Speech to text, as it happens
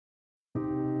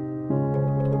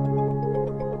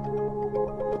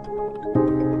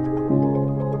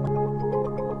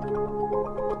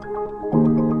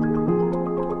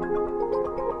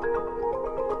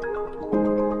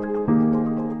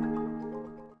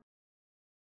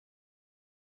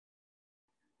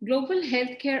Global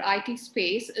healthcare IT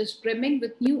space is brimming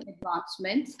with new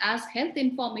advancements as health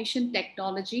information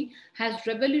technology has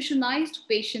revolutionized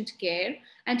patient care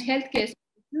and healthcare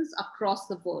services across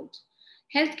the world.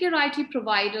 Healthcare IT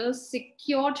providers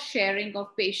secured sharing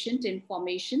of patient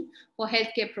information for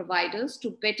healthcare providers to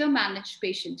better manage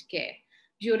patient care.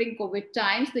 During COVID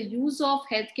times, the use of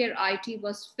healthcare IT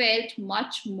was felt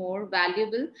much more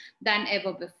valuable than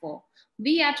ever before.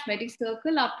 We at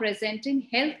Medicircle are presenting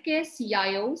Healthcare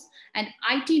CIOs and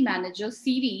IT Manager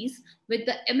series with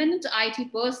the eminent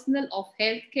IT personnel of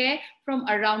healthcare from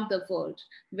around the world,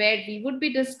 where we would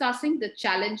be discussing the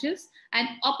challenges and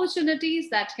opportunities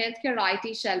that healthcare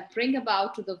IT shall bring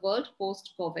about to the world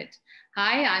post COVID.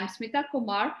 Hi, I'm Smita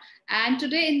Kumar, and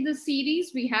today in this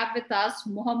series we have with us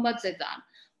Mohamed Zedan.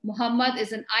 Muhammad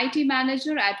is an IT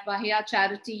manager at Bahia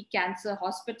Charity Cancer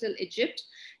Hospital, Egypt.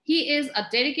 He is a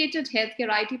dedicated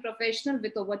healthcare IT professional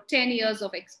with over 10 years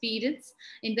of experience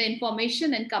in the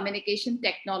information and communication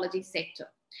technology sector.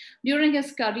 During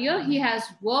his career, he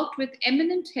has worked with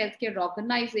eminent healthcare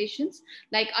organizations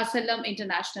like Asalam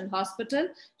International Hospital,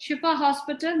 Shifa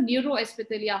Hospital, Neuro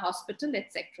Espitalia Hospital,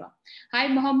 etc. Hi,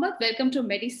 Muhammad. Welcome to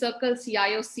Medicircle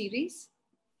CIO series.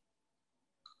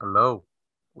 Hello,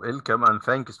 welcome, and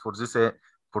thanks for this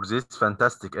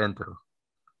fantastic intro.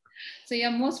 So you're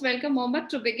most welcome, Mohammed.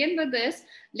 To begin with this,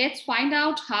 let's find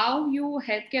out how you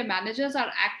healthcare managers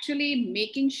are actually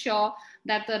making sure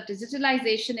that the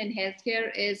digitalization in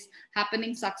healthcare is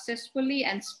happening successfully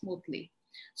and smoothly.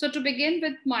 So to begin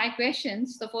with my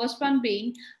questions, the first one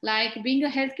being like being a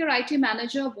healthcare IT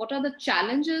manager, what are the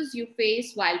challenges you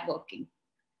face while working?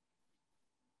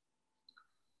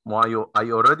 I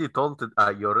already told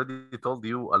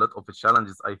you a lot of the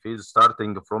challenges I faced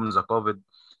starting from the COVID.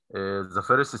 The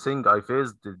first thing I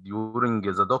faced during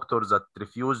the doctors that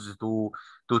refused to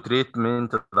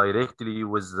treatment directly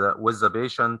with the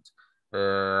patient.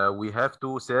 We have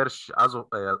to search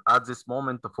at this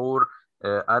moment for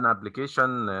an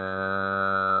application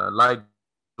like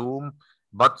Zoom,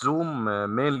 but Zoom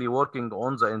mainly working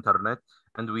on the internet,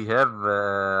 and we have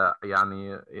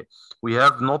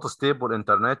not a stable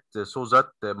internet, so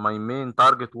that my main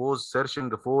target was searching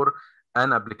for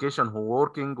an application who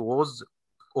working was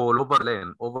all over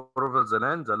the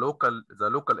land, the local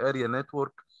area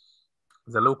network,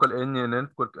 the local area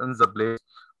network in the place.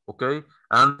 Okay,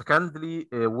 and secondly,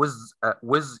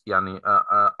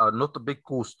 not a big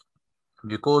cost,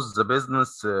 because the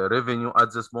business revenue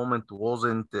at this moment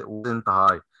wasn't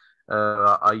high.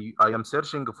 I am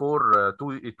searching for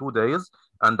 2 days,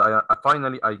 and I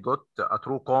finally I got a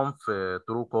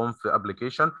TrueConf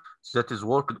application that is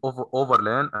working over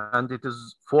LAN, and it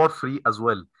is for free as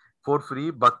well, for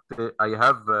free. But I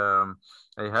have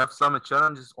some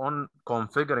challenges on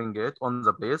configuring it on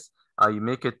the place. I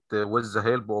make it with the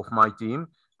help of my team.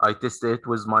 I test it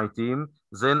with my team.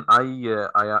 Then I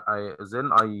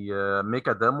make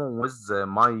a demo with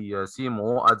my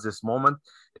CMO at this moment.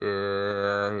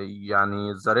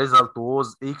 The result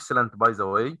was excellent, by the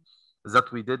way,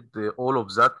 that we did all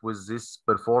of that with this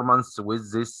performance,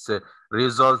 with this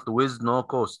result, with no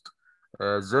cost.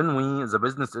 Then the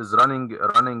business is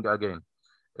running again.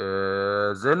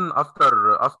 Then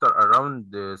after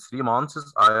around 3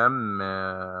 months, I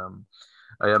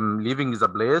am leaving the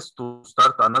place to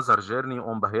start another journey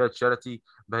on Bahia Charity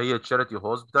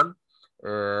Hospital.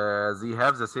 They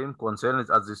have the same concerns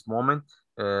at this moment.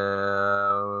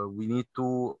 We need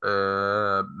to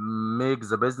make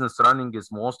the business running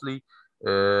smoothly.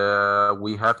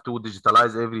 We have to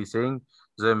digitalize everything.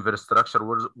 The infrastructure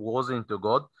wasn't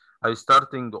good. I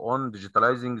starting on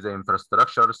digitalizing the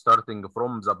infrastructure, starting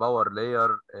from the power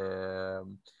layer,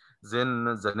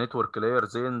 then the network layer,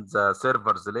 then the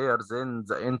servers layer, then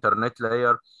the internet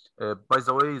layer. By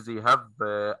the way, they have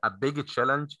a big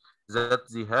challenge that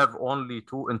they have only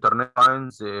two internet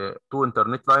lines,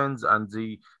 and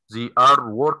they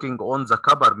are working on the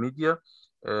copper media.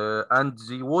 And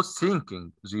they was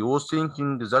thinking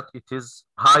that it is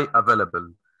high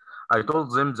available. I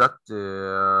told them that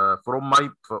from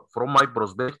my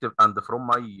perspective and from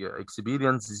my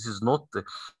experience, this is not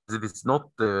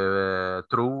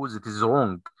true. That is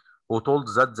wrong. Who told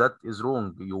that is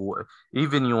wrong? You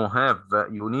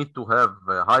need to have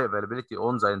high availability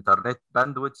on the internet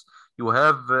bandwidth. You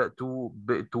have to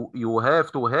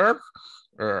have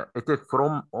it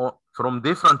from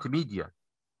different media,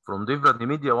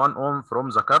 one on from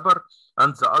the cover,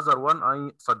 and the other one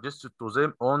I suggested to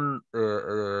them on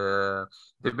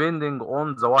depending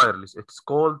on the wireless.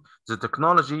 The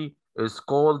technology is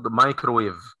called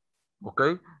microwave.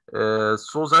 Okay,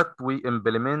 so that we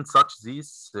implement such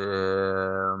this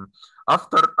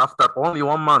after only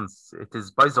 1 month. It is,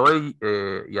 by the way,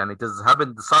 yeah, it has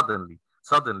happened suddenly.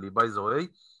 By the way,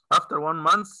 after 1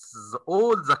 month,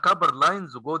 all the copper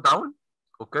lines go down.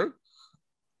 Okay,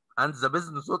 and the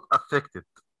business not affected.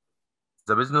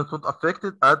 The business not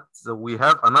affected. We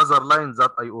have another line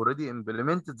that I already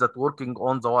implemented that working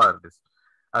on the wireless.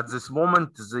 At this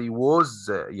moment, there was,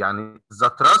 يعني,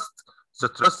 the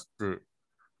trust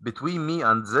between me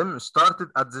and them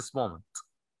started at this moment.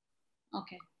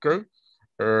 Okay. Okay.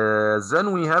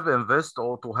 Then we have invest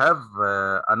or to have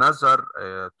another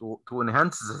to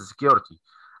enhance the security.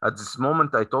 At this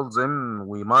moment, I told them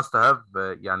we must have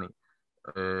يعني,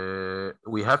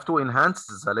 we have to enhance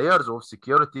the layers of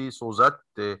security so that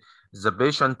the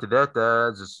patient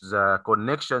data, the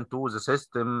connection to the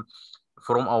system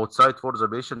from outside for the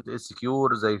patient is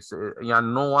secure. Yeah,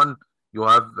 no one, you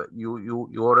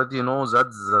already know that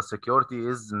the security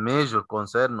is major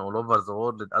concern all over the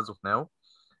world as of now.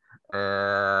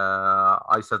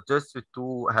 I suggested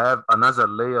to have another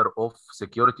layer of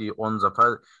security on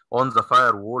the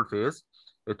firewall phase.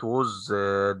 It was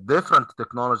different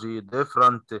technology,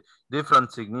 different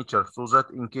signature, so that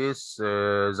in case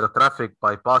the traffic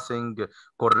bypassing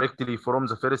correctly from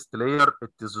the first layer,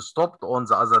 it is stopped on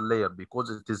the other layer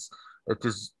because it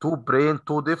is two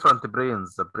different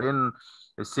brains. The brain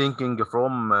is thinking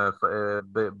from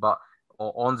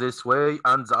on this way,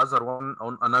 and the other one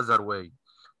on another way.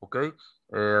 Okay,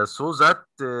 so that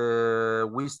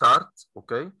we start.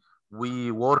 Okay,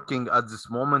 we working at this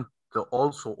moment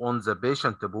also on the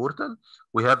patient portal.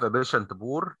 We have a patient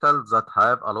portal that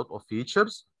have a lot of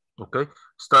features. Okay,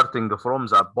 starting from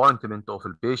the appointment of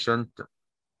a patient,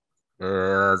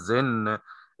 then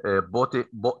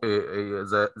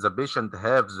the patient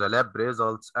have the lab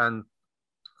results and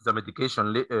the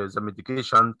medication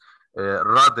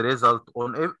RAD result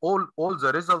on all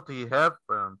the result he have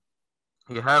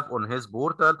on his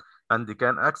portal, and he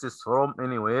can access from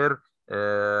anywhere.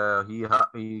 He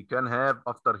can have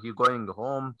after he going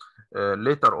home.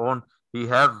 Later on, he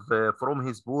have from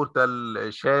his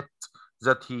portal chat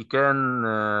that he can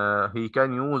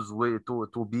use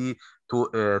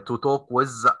to talk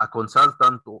with a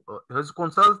consultant, his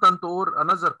consultant or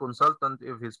another consultant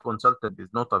if his consultant is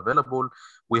not available.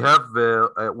 We have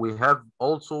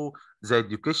also the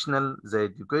educational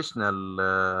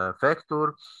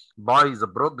factor by the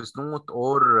progress note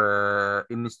or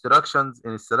instructions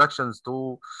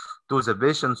to the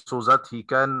patient so that he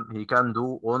can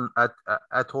do on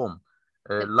at home.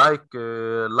 Like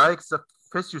the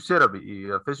physiotherapy.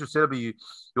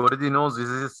 You already know this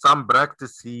is some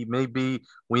practice he maybe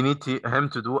we need him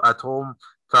to do at home,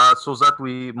 so that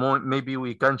maybe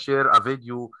we can share a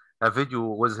video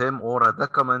with him or a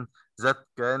document that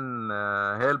can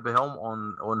help him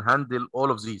on handle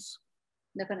all of these.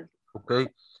 Definitely. Okay.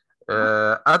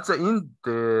 At the end,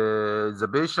 the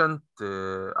patient,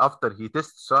 after he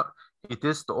tests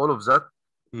all of that,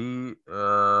 he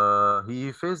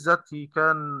feels that he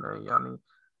can يعني,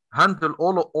 handle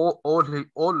all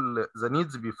the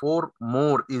needs before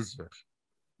more easier.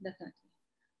 Definitely.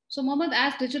 So, Mohammed,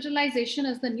 as digitalization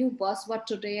is the new buzzword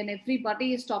today, and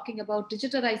everybody is talking about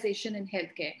digitalization in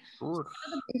healthcare. So Sure. what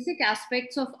are the basic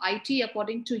aspects of IT,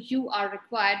 according to you, are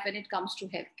required when it comes to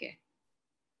healthcare?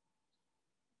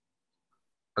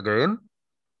 Again,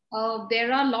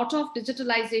 There are a lot of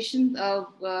digitalization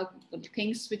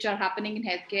things which are happening in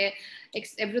healthcare.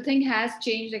 Everything has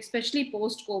changed, especially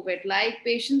post COVID. Like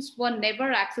patients were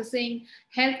never accessing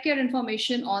healthcare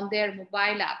information on their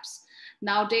mobile apps.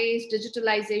 Nowadays,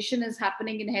 digitalization is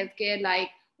happening in healthcare,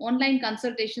 like online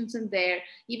consultations in there,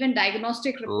 even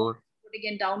diagnostic reports sure.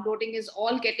 and downloading is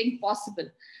all getting possible.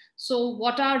 So,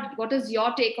 what is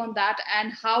your take on that,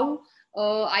 and how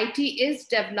IT is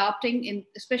developing in,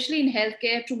 especially in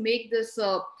healthcare, to make this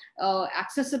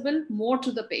accessible more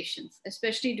to the patients,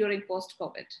 especially during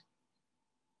post-COVID?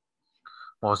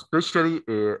 Or especially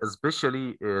the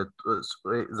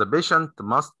patient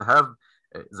must have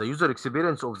the user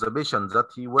experience of the patient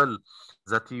that he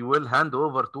will hand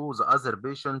over to the other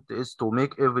patient is to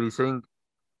make everything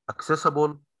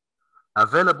accessible,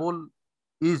 available,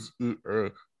 is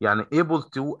يعني able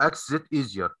to access it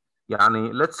easier.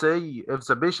 يعني let's say if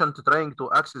the patient trying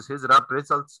to access his lab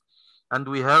results and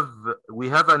we have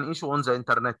an issue on the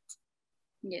internet,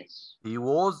 Yes, he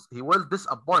was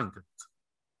disappointed.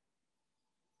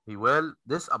 He well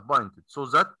disappointed, so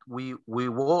that we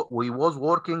was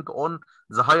working on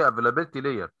the high availability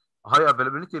layer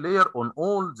on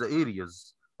all the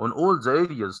areas,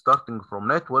 starting from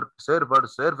network server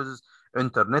services,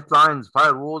 internet lines,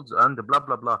 firewalls, and blah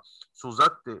blah blah. So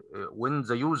that when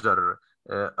the user,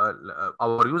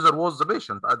 our user was the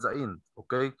patient at the end,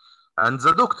 okay, and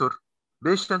the doctor,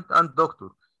 patient and doctor,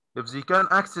 if they can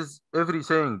access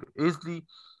everything easily,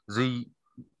 they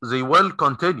they will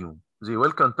continue. They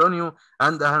will continue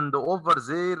and hand over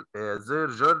their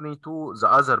journey to the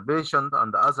other patient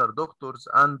and the other doctors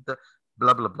and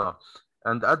blah blah blah.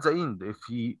 And at the end, if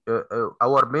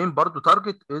our main part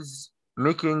target is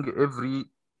making every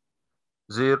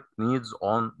their needs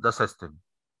on the system.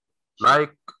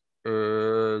 Like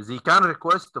they can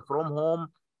request from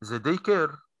home the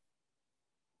daycare.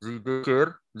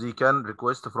 They can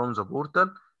request from the portal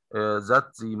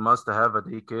that they must have a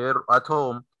daycare at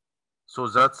home, so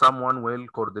that someone will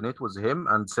coordinate with him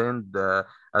and send a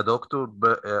doctor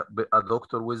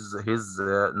with his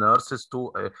nurses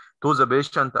to the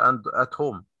patient and at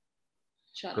home.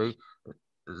 Sure. Okay,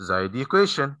 the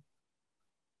education,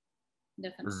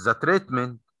 Definitely. the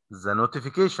treatment, the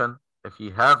notification. If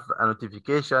you have a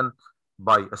notification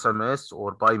by SMS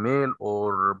or by mail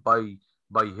or by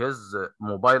his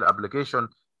mobile application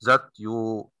that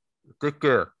you take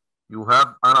care, you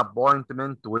have an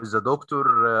appointment with the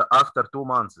doctor after 2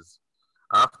 months,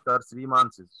 after 3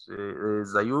 months.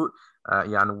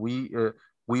 يعني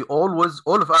we always,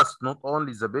 all of us, not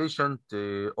only the patient,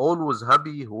 always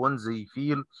happy when they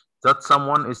feel that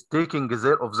someone is taking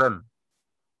care of them.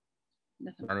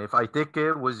 And if I take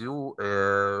care with you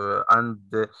and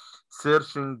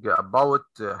searching about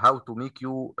how to make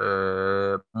you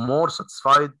more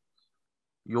satisfied,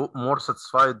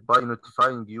 by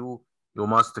notifying you, you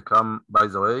must come. By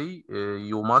the way,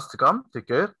 you must come. Take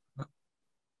care.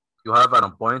 You have an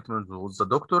appointment with the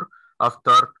doctor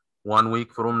after 1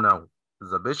 week from now.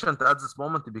 The patient at this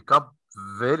moment become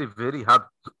very, very happy,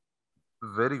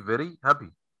 very, very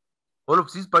happy. All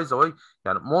of this, by the way,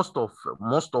 يعني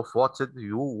most of what said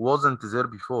you wasn't there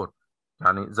before.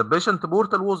 يعني the patient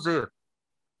portal was there,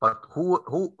 but who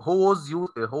was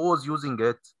using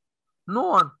it? No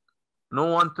one, no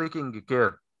one taking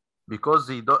care, because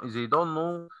they don't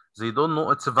know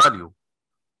its value.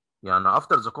 يعني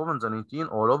after the COVID-19,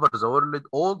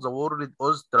 all the world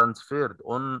was transferred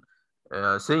on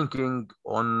thinking,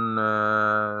 on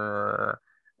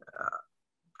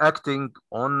acting,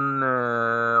 on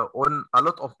a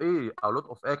lot of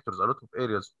actors, a lot of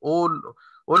areas. All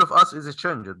of us is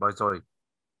changed, by the way.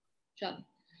 Sure.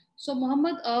 So,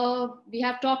 Mohammed, we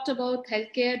have talked about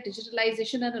healthcare,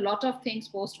 digitalization, and a lot of things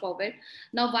post-COVID.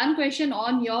 Now, one question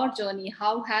on your journey: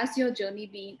 how has your journey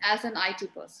been as an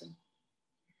IT person?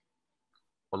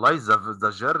 Wallahi,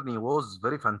 the journey was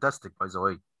very fantastic, by the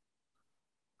way.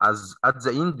 As at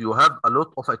the end, you have a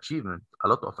lot of achievement,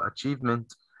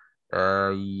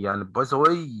 and by the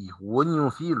way, when you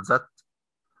feel that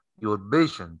your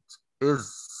patient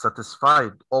is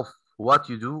satisfied of what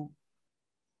you do,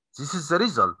 this is the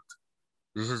result.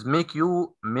 This is make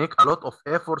you make a lot of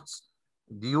efforts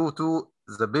due to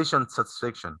the patient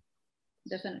satisfaction.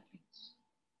 Definitely.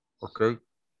 Okay.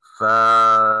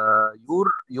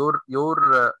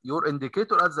 Your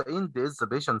indicator at the end is the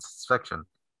patient satisfaction.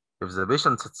 If the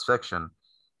patient satisfaction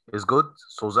is good,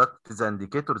 so that is an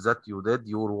indicator that you did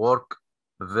your work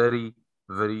very,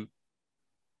 very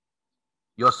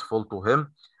useful to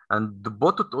him, and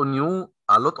put it on you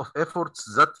a lot of efforts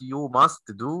that you must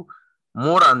do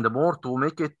more and more to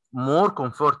make it more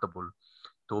comfortable,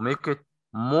 to make it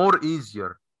more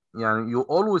easier. Yeah, you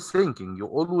always thinking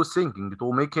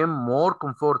to make him more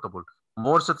comfortable,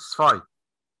 more satisfied.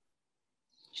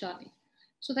 Surely.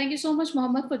 So thank you so much,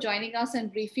 Mohammed, for joining us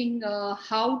and briefing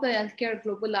how the healthcare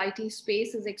global IT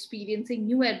space is experiencing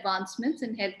new advancements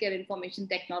in healthcare information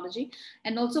technology,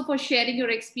 and also for sharing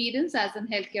your experience as a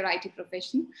healthcare IT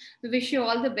professional. We wish you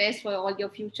all the best for all your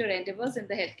future endeavors in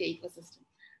the healthcare ecosystem.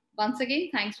 Once again,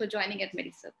 thanks for joining at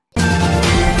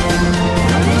Medicircle.